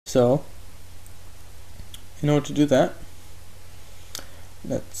So in order to do that,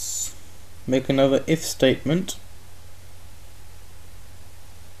 let's make another if statement.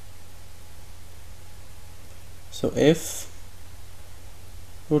 So if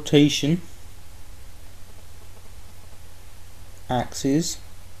rotation axis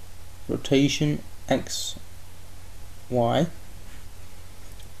rotation x y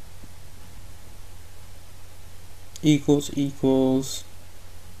equals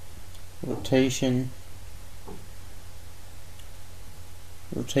rotation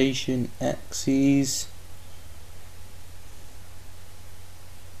axis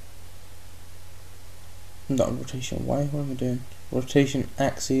not rotation y, what am I doing? Rotation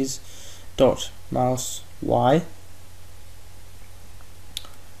axis dot mouse y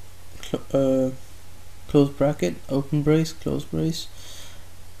close bracket, open brace, close brace,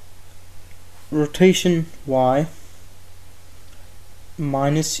 rotation y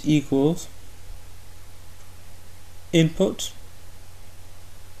minus equals input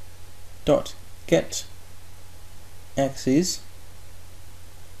dot get axis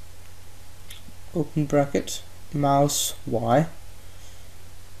open bracket mouse y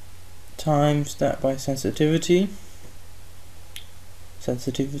times that by sensitivity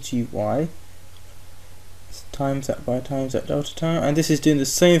y times that by times that delta time, and this is doing the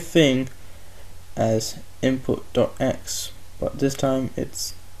same thing as input.x, but this time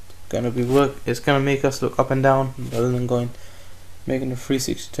it's gonna make us look up and down rather than making a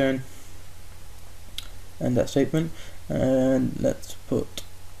 360 turn. And that statement, and let's put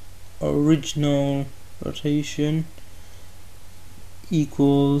original rotation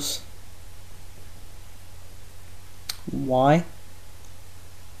equals y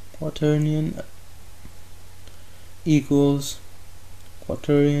quaternion equals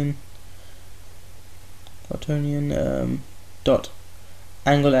quaternion dot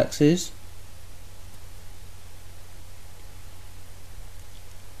angle axis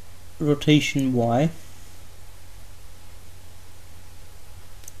rotation y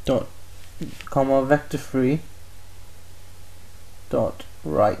dot comma vector 3 dot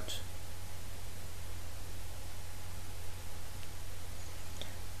right,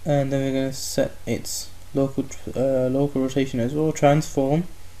 and then we're going to set its local rotation as well. Transform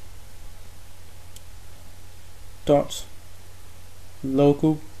dot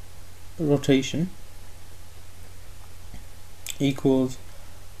local rotation equals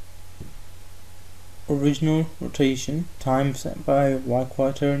original rotation times that by y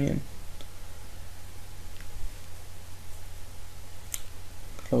quaternion.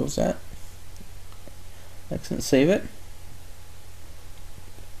 Close that. Excellent. Save it.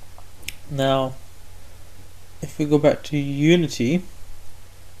 Now if we go back to Unity,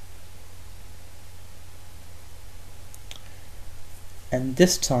 and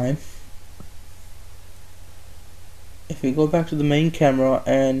this time if we go back to the main camera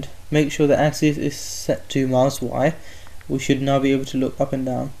and make sure the axis is set to mouse y, we should now be able to look up and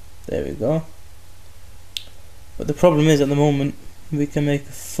down. There we go. But the problem is, at the moment we can make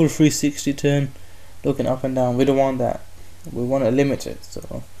a full 360 turn looking up and down. We don't want that. We want to limit it.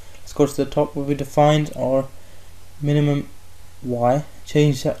 So let's go to the top where we defined our minimum y,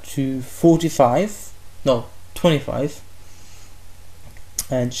 change that to 25,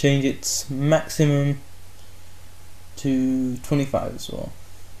 and change its maximum to 25 as well.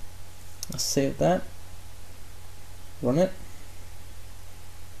 Let's save that, run it.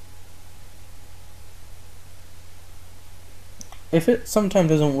 If it sometimes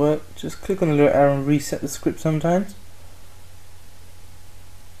doesn't work, just click on the little arrow and reset the script sometimes.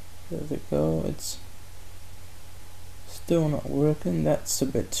 There we go, it's still not working. That's a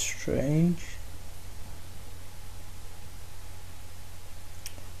bit strange.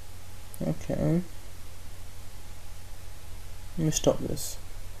 Okay, let me stop this.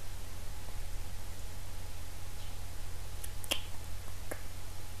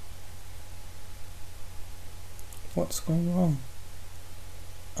 What's going on?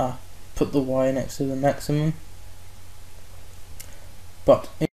 Put the y next to the maximum. But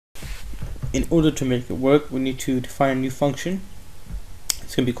in order to make it work, we need to define a new function.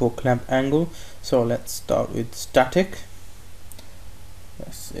 It's going to be called clamp angle. So let's start with static.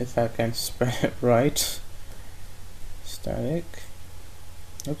 Yes, if I can spell it right. Static.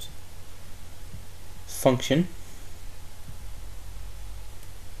 Oops. Function.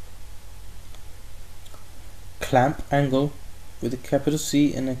 Clamp angle with a capital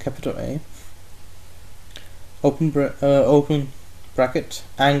C and a capital A. Open bracket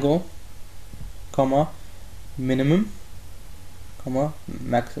angle, comma minimum, comma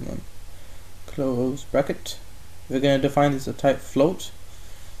maximum. Close bracket. We're going to define this as a type float.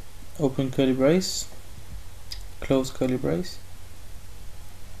 open curly brace, close curly brace.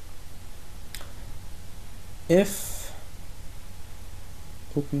 If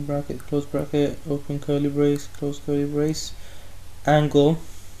open bracket, close bracket, open curly brace, close curly brace, angle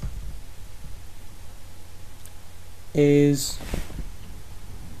is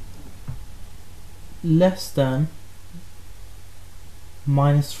less than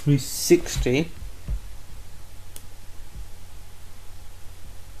minus 360,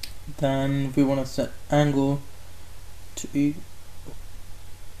 then we want to set angle to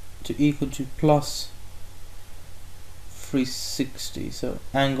equal to plus 360. So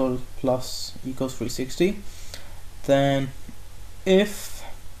angle plus equals 360. Then if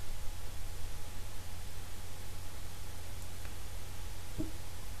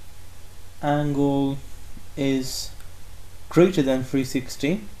angle is greater than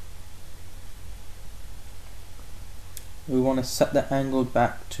 360, we want to set the angle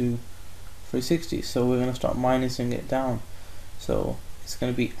back to 360, so we're going to start minusing it down. So it's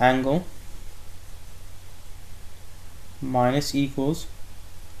going to be angle minus equals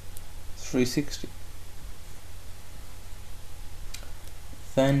 360.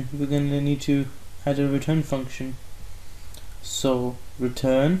 Then we're going to need to add a return function. So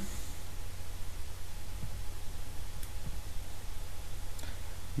return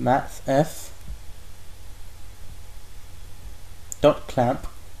mathf dot clamp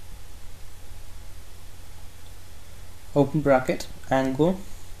open bracket angle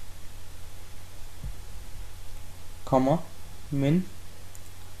comma min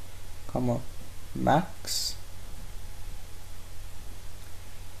comma max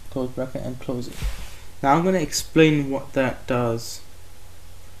close bracket and close it. Now I'm going to explain what that does,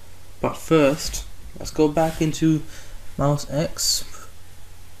 but first let's go back into mouse X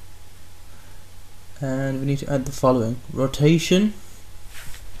and we need to add the following: rotation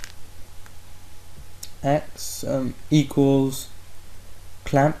X equals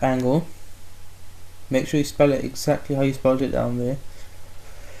clamp angle. Make sure you spell it exactly how you spelled it down there.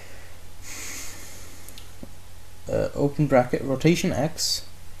 Open bracket rotation X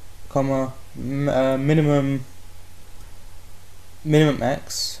comma minimum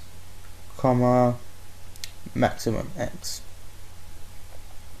X comma maximum X,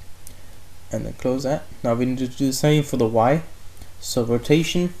 and then close that. Now we need to do the same for the Y. So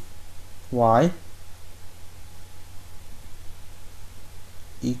rotation Y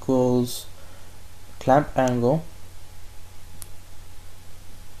equals clamp angle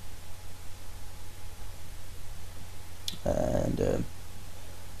and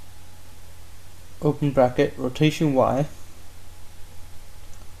open bracket rotation Y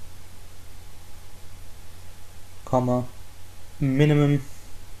comma minimum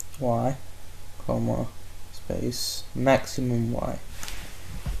Y comma space maximum Y,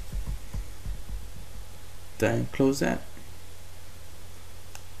 then close that.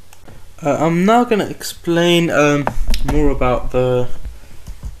 I'm now going to explain more about the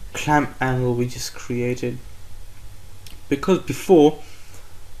clamp angle we just created, because before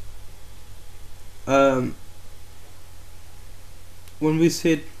when we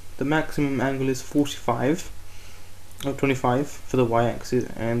said the maximum angle is 45 or 25 for the y-axis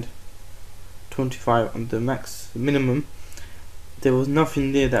and 25 on the minimum, there was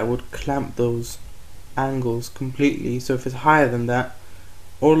nothing there that would clamp those angles completely. So if it's higher than that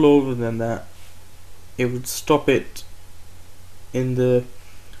or lower than that, it would stop it in the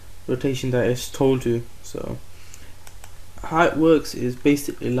rotation that it's told to. So how it works is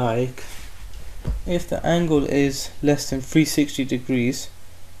basically like, if the angle is less than 360 degrees,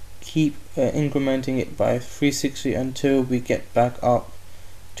 keep incrementing it by 360 until we get back up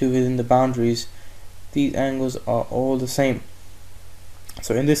to within the boundaries. These angles are all the same.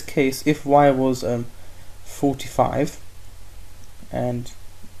 So in this case, if y was 45 and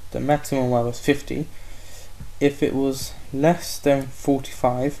the maximum y was 50, if it was less than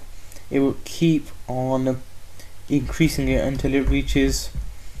 45, it would keep on increasing it until it reaches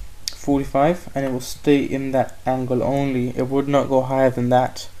 45, and it will stay in that angle only. It would not go higher than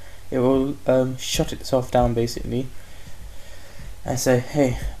that. It will shut itself down basically and say,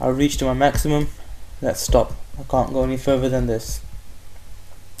 hey, I reached my maximum, let's stop, I can't go any further than this.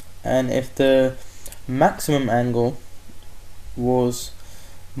 And if the maximum angle was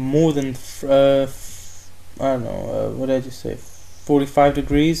more than I don't know, what did I just say, 45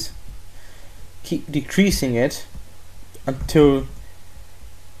 degrees, keep decreasing it until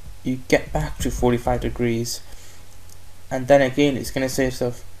you get back to 45 degrees, and then again it's going to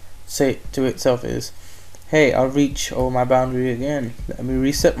say to itself is, hey, I'll reach over my boundary again, let me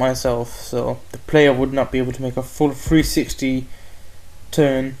reset myself. So the player would not be able to make a full 360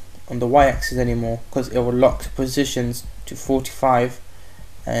 turn on the y-axis anymore, because it will lock positions to 45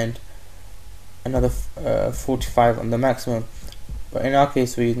 and another 45 on the maximum. But in our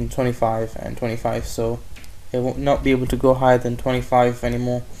case we're using 25 and 25, so it will not be able to go higher than 25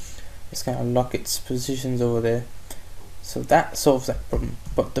 anymore. It's going to lock its positions over there. So that solves that problem.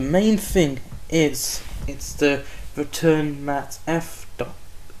 But the main thing is it's the return math f dot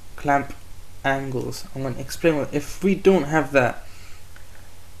clamp angles. I'm going to explain what, if we don't have that,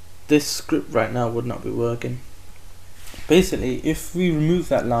 this script right now would not be working. Basically, if we remove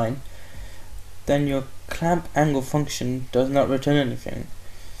that line, then your clamp angle function does not return anything.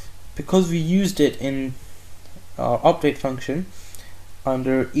 Because we used it in our update function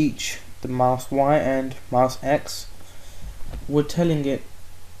under each the mouse Y and mouse X, we're telling it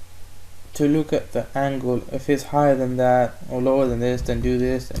to look at the angle. If it's higher than that or lower than this, then do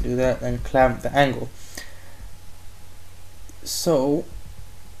this, then do that, then clamp the angle. So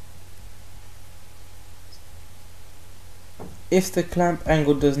if the clamp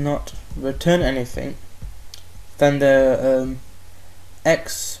angle does not return anything, then the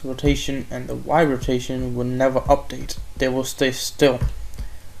X rotation and the Y rotation will never update. They will stay still.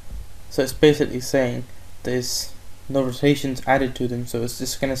 So it's basically saying there's no rotations added to them, so it's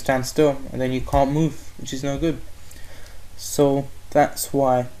just gonna stand still and then you can't move, which is no good. So that's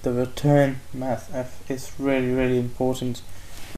why the return math f is really important.